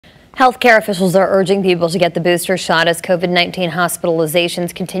Healthcare officials are urging people to get the booster shot as COVID-19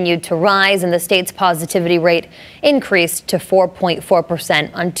 hospitalizations continued to rise and the state's positivity rate increased to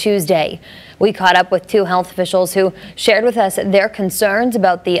 4.4% on Tuesday. We caught up with two health officials who shared with us their concerns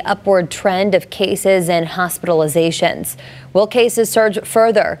about the upward trend of cases and hospitalizations. Will cases surge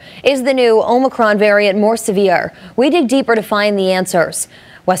further? Is the new Omicron variant more severe? We dig deeper to find the answers.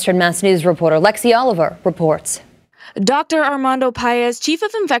 Western Mass News reporter Lexi Oliver reports. Dr. Armando Paez, Chief of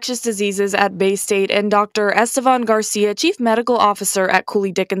Infectious Diseases at Bay State, and Dr. Estevan Garcia, Chief Medical Officer at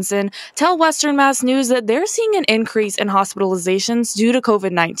Cooley Dickinson, tell Western Mass News that they're seeing an increase in hospitalizations due to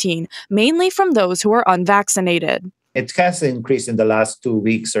COVID-19, mainly from those who are unvaccinated. It has increased in the last 2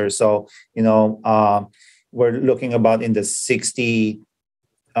 weeks or so. We're looking about in the 60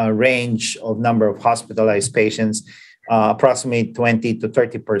 range of number of hospitalized patients. Approximately 20 to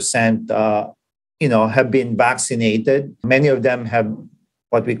 30% have been vaccinated. Many of them have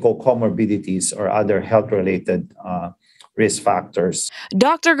what we call comorbidities or other health-related risk factors.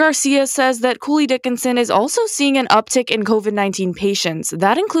 Dr. Garcia says that Cooley Dickinson is also seeing an uptick in COVID-19 patients.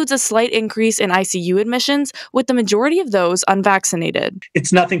 That includes a slight increase in ICU admissions, with the majority of those unvaccinated.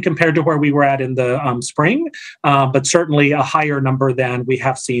 It's nothing compared to where we were at in the spring, but certainly a higher number than we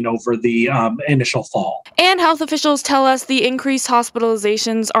have seen over the initial fall. And health officials tell us the increased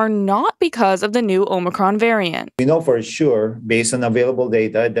hospitalizations are not because of the new Omicron variant. We know for sure, based on available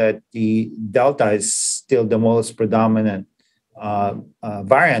data, that the Delta is still the most predominant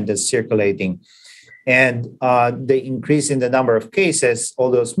variant that's circulating. And the increase in the number of cases,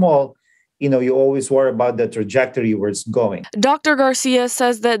 although small, you always worry about the trajectory where it's going. Dr. Garcia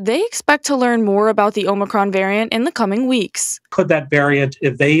says that they expect to learn more about the Omicron variant in the coming weeks. Could that variant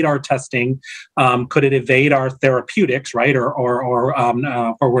evade our testing? Could it evade our therapeutics, right?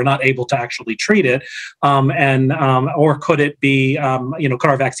 Or we're not able to actually treat it? Or could it be, could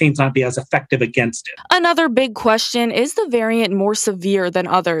our vaccines not be as effective against it? Another big question, is the variant more severe than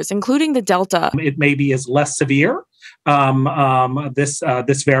others, including the Delta? It maybe is less severe.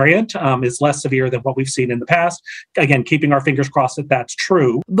 This variant is less severe than what we've seen in the past. Again, keeping our fingers crossed that that's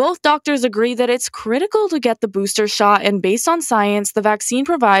true. Both doctors agree that it's critical to get the booster shot, and based on science, the vaccine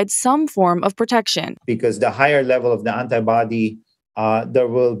provides some form of protection. Because the higher level of the antibody, there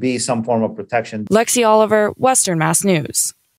will be some form of protection. Lexi Oliver, Western Mass News.